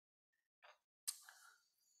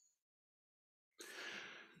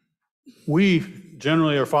We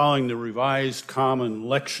generally are following the Revised Common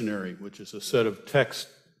Lectionary, which is a set of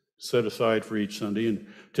texts set aside for each Sunday. And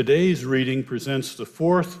today's reading presents the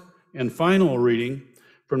fourth and final reading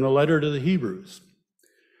from the letter to the Hebrews.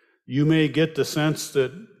 You may get the sense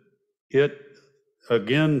that it,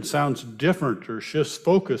 again, sounds different or shifts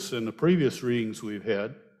focus than the previous readings we've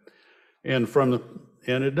had, and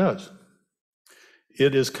it does.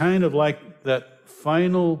 It is kind of like that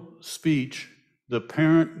final speech the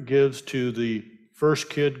parent gives to the first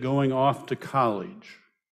kid going off to college.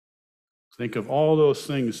 Think of all those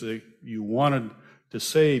things that you wanted to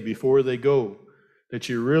say before they go, that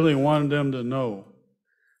you really wanted them to know.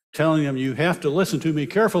 Telling them, you have to listen to me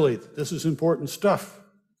carefully. This is important stuff.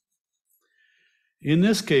 In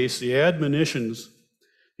this case, the admonitions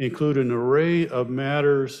include an array of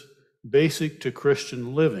matters basic to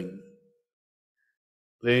Christian living.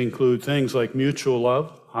 They include things like mutual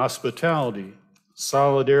love, hospitality,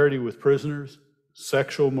 solidarity with prisoners,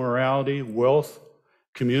 sexual morality, wealth,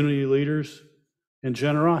 community leaders, and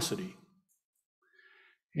generosity.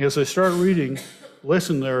 As I start reading,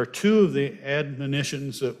 listen, there are two of the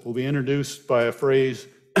admonitions that will be introduced by a phrase,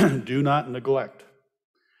 do not neglect.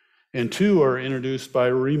 And two are introduced by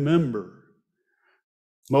remember.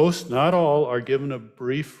 Most, not all, are given a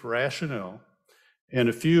brief rationale, and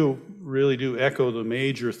a few really do echo the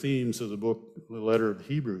major themes of the letter of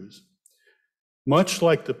Hebrews. Much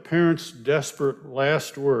like the parents' desperate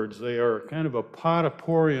last words, they are kind of a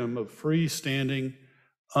potaporium of freestanding,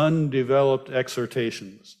 undeveloped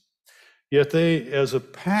exhortations. Yet they, as a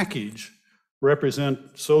package,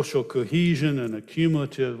 represent social cohesion and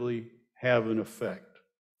accumulatively have an effect.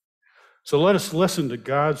 So let us listen to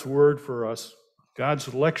God's word for us,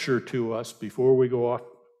 God's lecture to us before we go off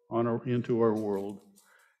into our world,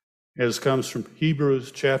 as comes from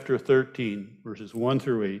Hebrews chapter 13, verses 1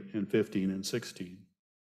 through 8 and 15 and 16.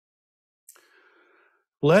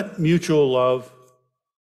 Let mutual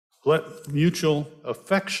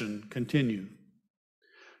affection continue.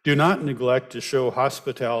 Do not neglect to show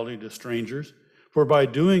hospitality to strangers, for by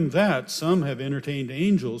doing that, some have entertained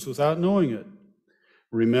angels without knowing it.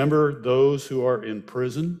 Remember those who are in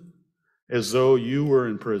prison, as though you were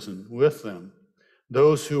in prison with them.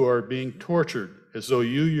 Those who are being tortured, as though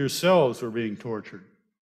you yourselves were being tortured.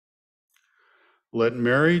 Let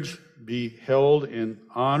marriage be held in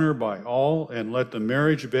honor by all, and let the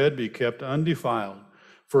marriage bed be kept undefiled,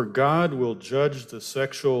 for God will judge the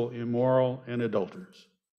sexual immoral and adulterers.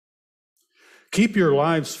 Keep your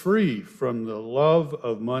lives free from the love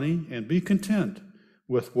of money and be content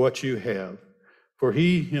with what you have, for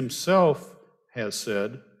he himself has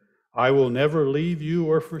said, I will never leave you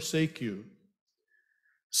or forsake you.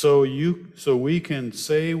 So we can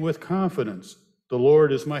say with confidence, the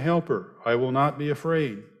Lord is my helper. I will not be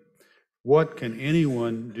afraid. What can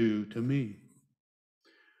anyone do to me?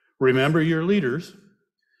 Remember your leaders,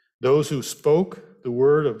 those who spoke the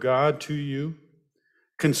word of God to you.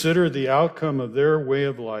 Consider the outcome of their way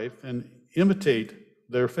of life and imitate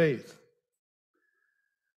their faith.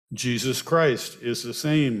 Jesus Christ is the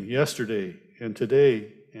same yesterday and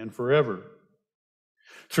today and forever.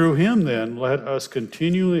 Through him, then, let us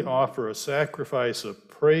continually offer a sacrifice of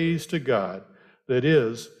praise to God, that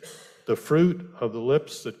is, the fruit of the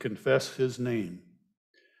lips that confess his name.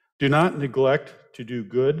 Do not neglect to do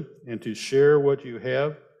good and to share what you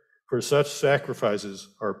have, for such sacrifices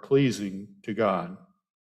are pleasing to God.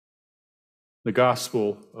 The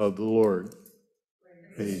Gospel of the Lord.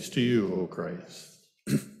 Praise to you, O Christ.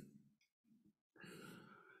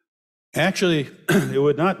 Actually, it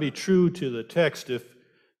would not be true to the text if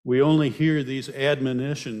we only hear these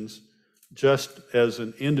admonitions just as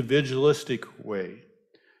an individualistic way.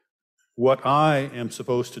 What I am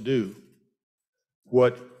supposed to do,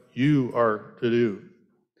 what you are to do.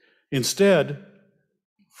 Instead,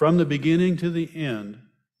 from the beginning to the end,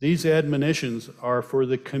 these admonitions are for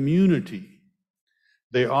the community.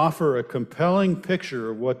 They offer a compelling picture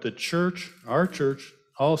of what the church, our church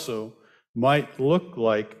also, might look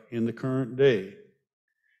like in the current day.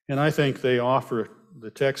 And I think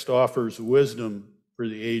the text offers wisdom for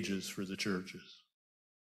the ages for the churches.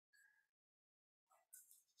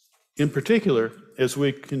 In particular, as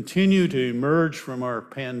we continue to emerge from our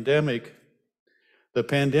pandemic, the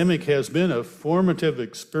pandemic has been a formative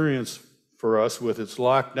experience for us with its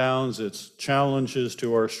lockdowns, its challenges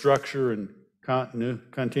to our structure and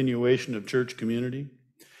continuation of church community,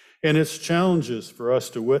 and its challenges for us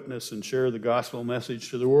to witness and share the gospel message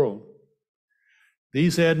to the world.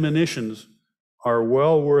 These admonitions are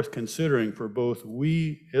well worth considering for both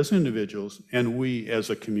we as individuals and we as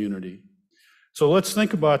a community. So let's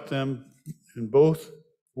think about them in both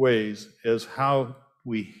ways as how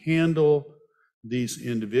we handle these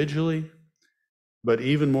individually, but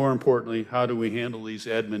even more importantly, how do we handle these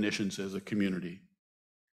admonitions as a community?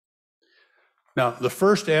 Now, the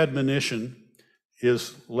first admonition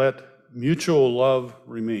is let mutual love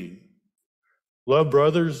remain. Love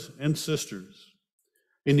brothers and sisters.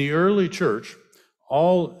 In the early church,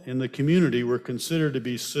 all in the community were considered to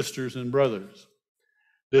be sisters and brothers.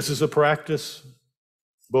 This is a practice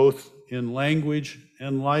both in language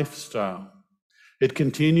and lifestyle. It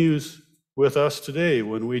continues with us today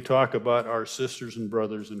when we talk about our sisters and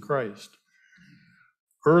brothers in Christ.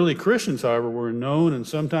 Early Christians, however, were known and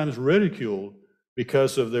sometimes ridiculed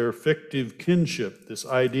because of their fictive kinship, this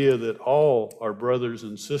idea that all are brothers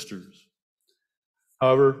and sisters.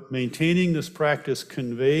 However, maintaining this practice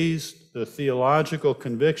conveys the theological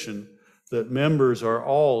conviction that members are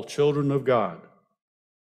all children of God,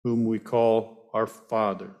 whom we call our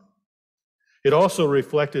Father. It also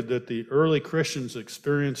reflected that the early Christians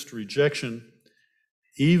experienced rejection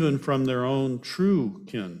even from their own true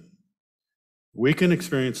kin. We can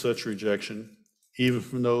experience such rejection even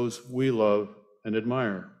from those we love and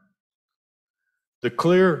admire. The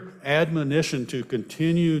clear admonition to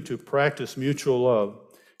continue to practice mutual love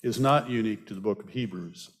is not unique to the book of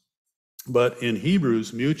Hebrews. But in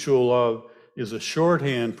Hebrews, mutual love is a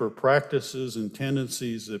shorthand for practices and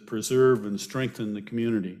tendencies that preserve and strengthen the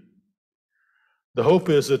community. The hope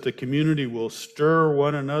is that the community will stir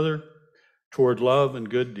one another toward love and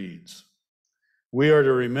good deeds. We are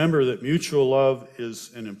to remember that mutual love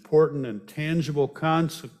is an important and tangible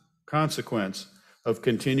consequence of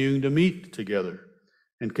continuing to meet together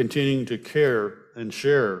and continuing to care and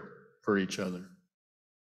share for each other.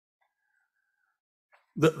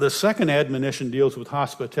 The second admonition deals with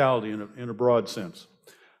hospitality in a broad sense.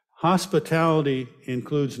 Hospitality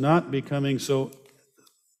includes not becoming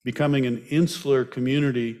an insular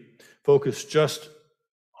community focused just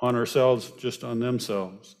on ourselves, just on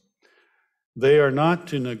themselves. They are not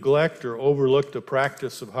to neglect or overlook the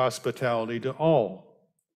practice of hospitality to all.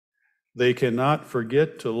 They cannot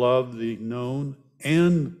forget to love the known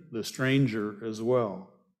and the stranger as well.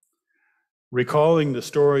 Recalling the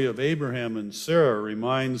story of Abraham and Sarah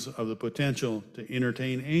reminds of the potential to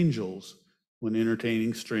entertain angels when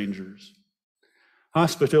entertaining strangers.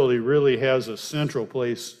 Hospitality really has a central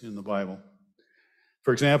place in the Bible.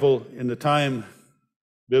 For example, in the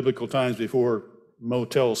biblical times before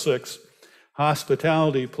Motel 6,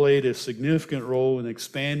 hospitality played a significant role in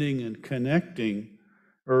expanding and connecting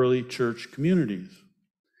early church communities.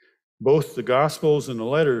 Both the Gospels and the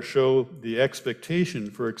letters show the expectation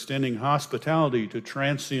for extending hospitality to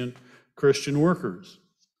transient Christian workers.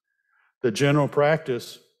 The general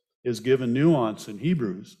practice is given nuance in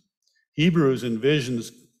Hebrews. Hebrews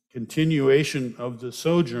envisions continuation of the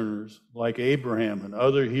sojourners like Abraham and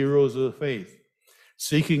other heroes of the faith,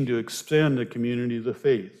 seeking to extend the community of the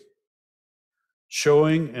faith.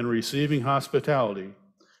 Showing and receiving hospitality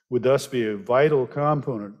would thus be a vital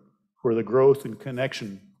component for the growth and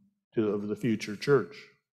connection of the future church.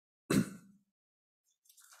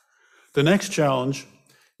 The next challenge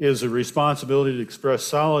is a responsibility to express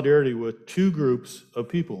solidarity with two groups of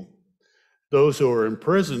people, those who are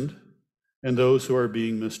imprisoned and those who are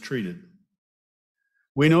being mistreated.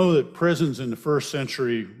 We know that prisons in the first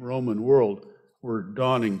century Roman world were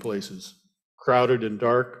daunting places, crowded and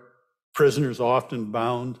dark, prisoners often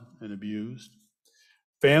bound and abused.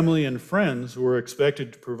 Family and friends were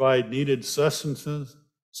expected to provide needed sustenance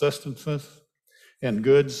and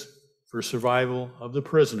goods for survival of the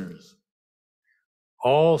prisoners.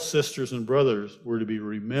 All sisters and brothers were to be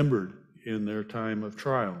remembered in their time of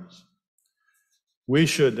trials. We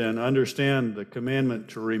should then understand the commandment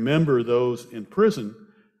to remember those in prison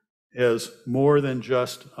as more than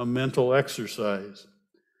just a mental exercise,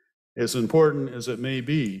 as important as it may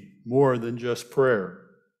be, more than just prayer.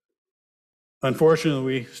 Unfortunately,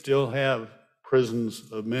 we still have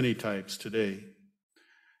prisons of many types today,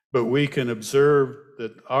 but we can observe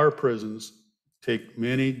that our prisons take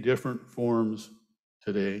many different forms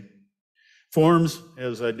today. Forms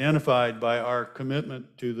as identified by our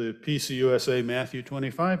commitment to the PCUSA Matthew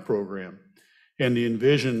 25 program and the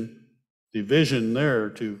vision there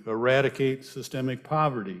to eradicate systemic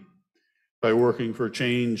poverty by working for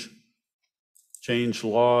change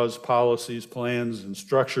laws, policies, plans, and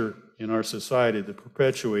structure in our society that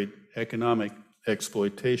perpetuate economic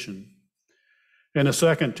exploitation. And a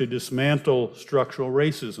second, to dismantle structural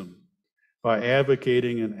racism by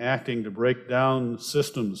advocating and acting to break down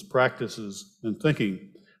systems, practices, and thinking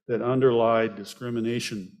that underlie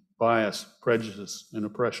discrimination, bias, prejudice, and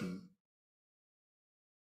oppression.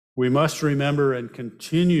 We must remember and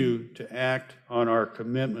continue to act on our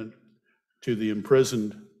commitment to the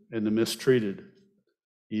imprisoned and the mistreated,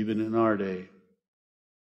 even in our day.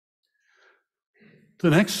 The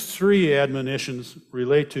next three admonitions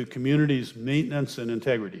relate to community's maintenance and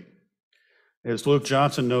integrity. As Luke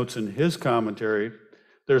Johnson notes in his commentary,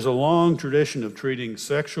 there's a long tradition of treating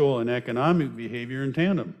sexual and economic behavior in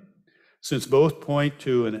tandem, since both point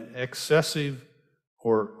to an excessive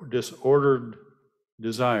or disordered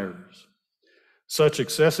desires. Such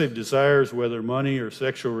excessive desires, whether money or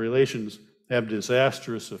sexual relations, have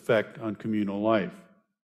disastrous effect on communal life.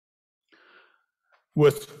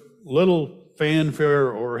 With little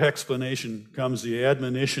fanfare or explanation comes the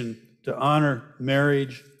admonition to honor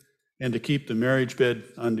marriage and to keep the marriage bed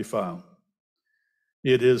undefiled.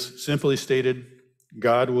 It is simply stated,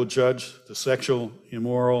 God will judge the sexual,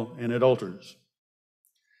 immoral, and adulterers.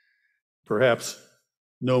 Perhaps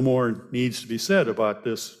no more needs to be said about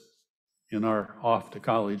this in our off to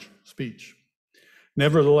college speech.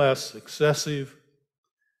 Nevertheless, exclusive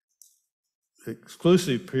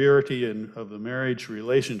purity of the marriage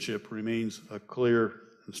relationship remains a clear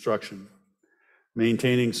instruction.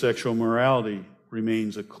 Maintaining sexual morality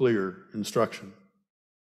remains a clear instruction.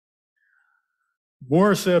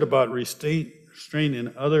 More is said about restraint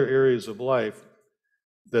in other areas of life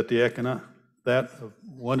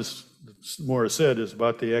more is said is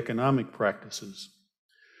about the economic practices.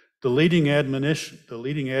 The leading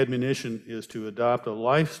admonition is to adopt a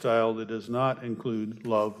lifestyle that does not include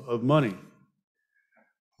love of money.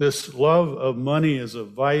 This love of money is a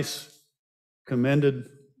vice commended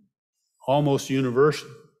almost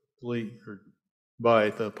universally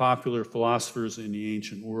by the popular philosophers in the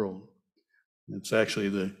ancient world. It's actually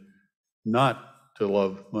the not to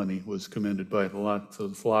love money was commended by lots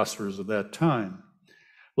of philosophers of that time.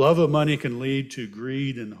 Love of money can lead to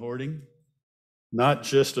greed and hoarding, not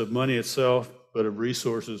just of money itself, but of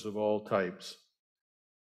resources of all types.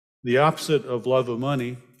 The opposite of love of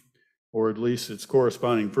money, or at least its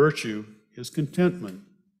corresponding virtue, is contentment.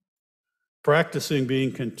 Practicing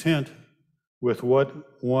being content with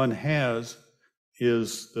what one has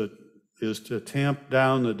is to tamp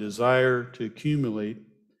down the desire to accumulate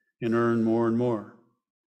and earn more and more.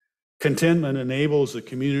 Contentment enables the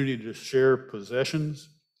community to share possessions,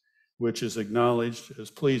 which is acknowledged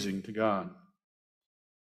as pleasing to God.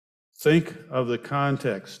 Think of the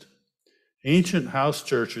context. Ancient house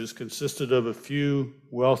churches consisted of a few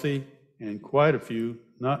wealthy and quite a few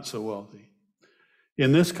not so wealthy.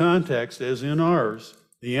 In this context, as in ours,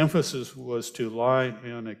 the emphasis was to lie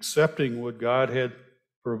on accepting what God had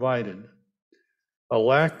provided. A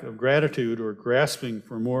lack of gratitude or grasping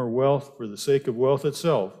for more wealth for the sake of wealth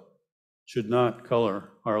itself should not color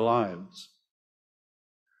our lives.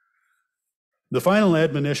 The final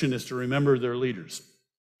admonition is to remember their leaders.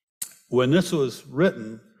 When this was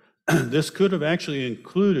written, this could have actually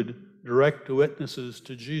included direct witnesses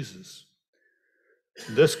to Jesus.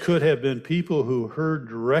 This could have been people who heard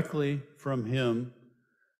directly from him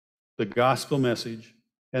the gospel message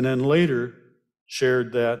and then later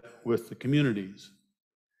shared that with the communities.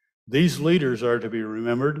 These leaders are to be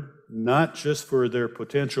remembered not just for their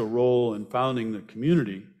potential role in founding the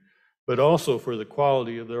community, but also for the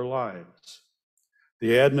quality of their lives.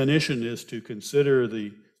 The admonition is to consider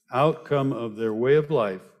the outcome of their way of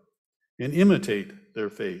life and imitate their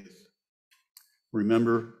faith.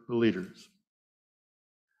 Remember the leaders.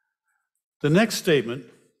 The next statement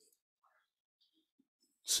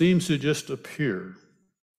seems to just appear.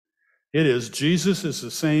 It is, Jesus is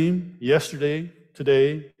the same yesterday,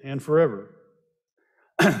 today, and forever.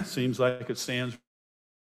 Seems like it stands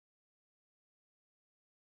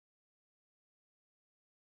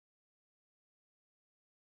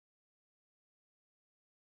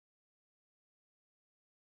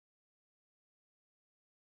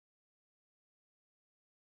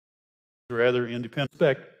rather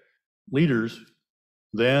independent. Leaders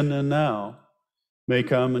then and now may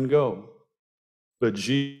come and go, but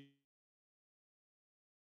Jesus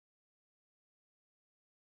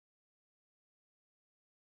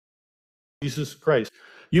Christ.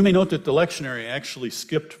 You may note that the lectionary actually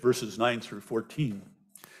skipped verses 9 through 14.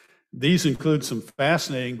 These include some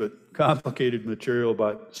fascinating but complicated material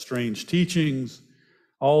about strange teachings,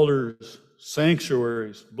 altars,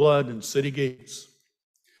 sanctuaries, blood, and city gates.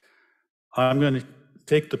 I'm going to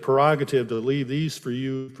take the prerogative to leave these for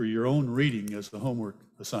you for your own reading as the homework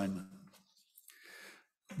assignment.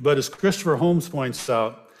 But as Christopher Holmes points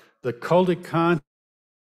out, the cultic content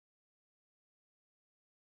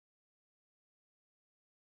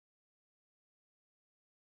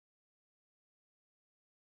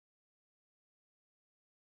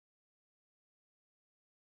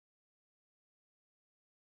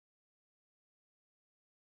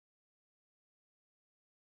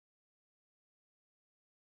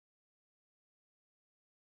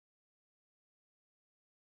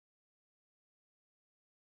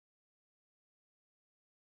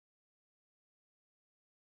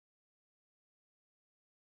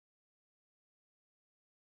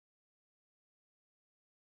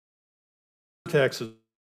context of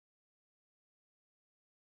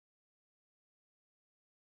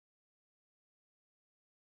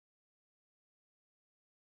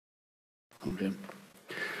okay.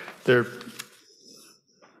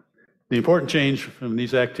 The important change from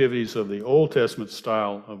these activities of the Old Testament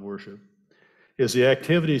style of worship is the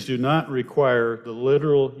activities do not require the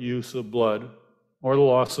literal use of blood or the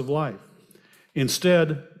loss of life.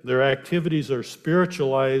 Instead, their activities are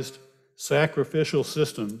spiritualized, sacrificial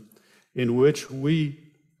system in which we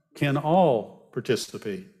can all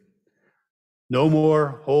participate. No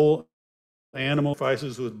more whole animal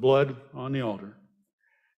sacrifices with blood on the altar.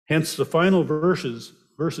 Hence, the final verses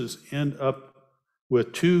end up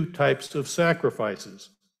with two types of sacrifices,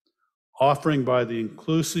 offering by the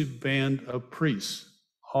inclusive band of priests,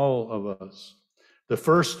 all of us. The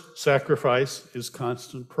first sacrifice is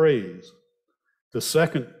constant praise. The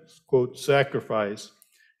second, quote, sacrifice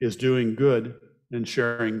is doing good and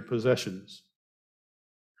sharing possessions.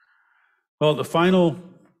 Well, the final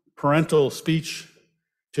parental speech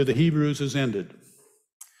to the Hebrews is ended.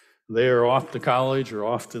 They are off to college or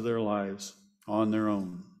off to their lives on their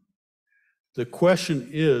own. The question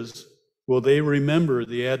is, will they remember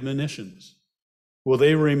the admonitions? Will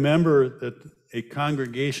they remember that a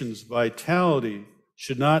congregation's vitality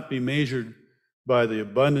should not be measured by the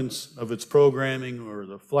abundance of its programming or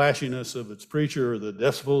the flashiness of its preacher or the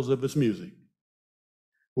decibels of its music?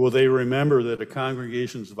 Will they remember that a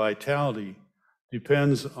congregation's vitality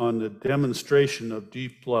depends on the demonstration of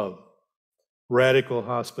deep love, radical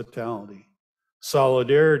hospitality,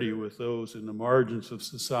 solidarity with those in the margins of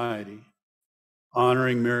society,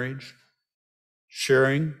 honoring marriage,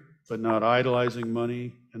 sharing but not idolizing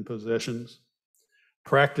money and possessions,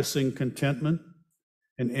 practicing contentment,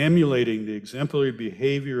 and emulating the exemplary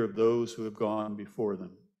behavior of those who have gone before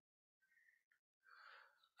them?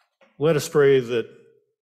 Let us pray that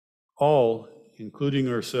all, including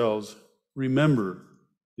ourselves, remember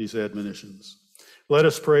these admonitions. Let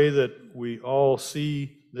us pray that we all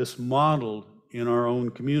see this modeled in our own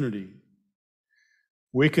community.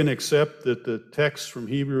 We can accept that the text from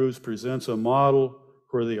Hebrews presents a model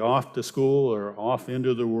for the off to school or off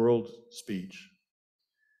into the world speech.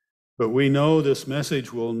 But we know this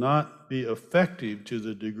message will not be effective to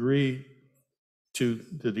the degree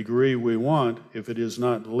we want if it is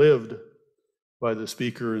not lived by the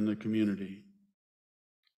speaker in the community.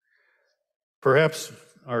 Perhaps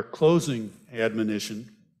our closing admonition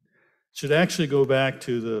should actually go back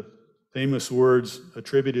to the famous words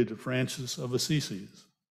attributed to Francis of Assisi,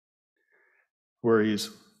 where he's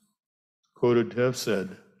quoted to have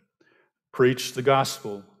said, "Preach the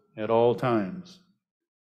gospel at all times.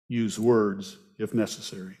 Use words if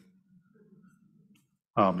necessary."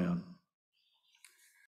 Amen.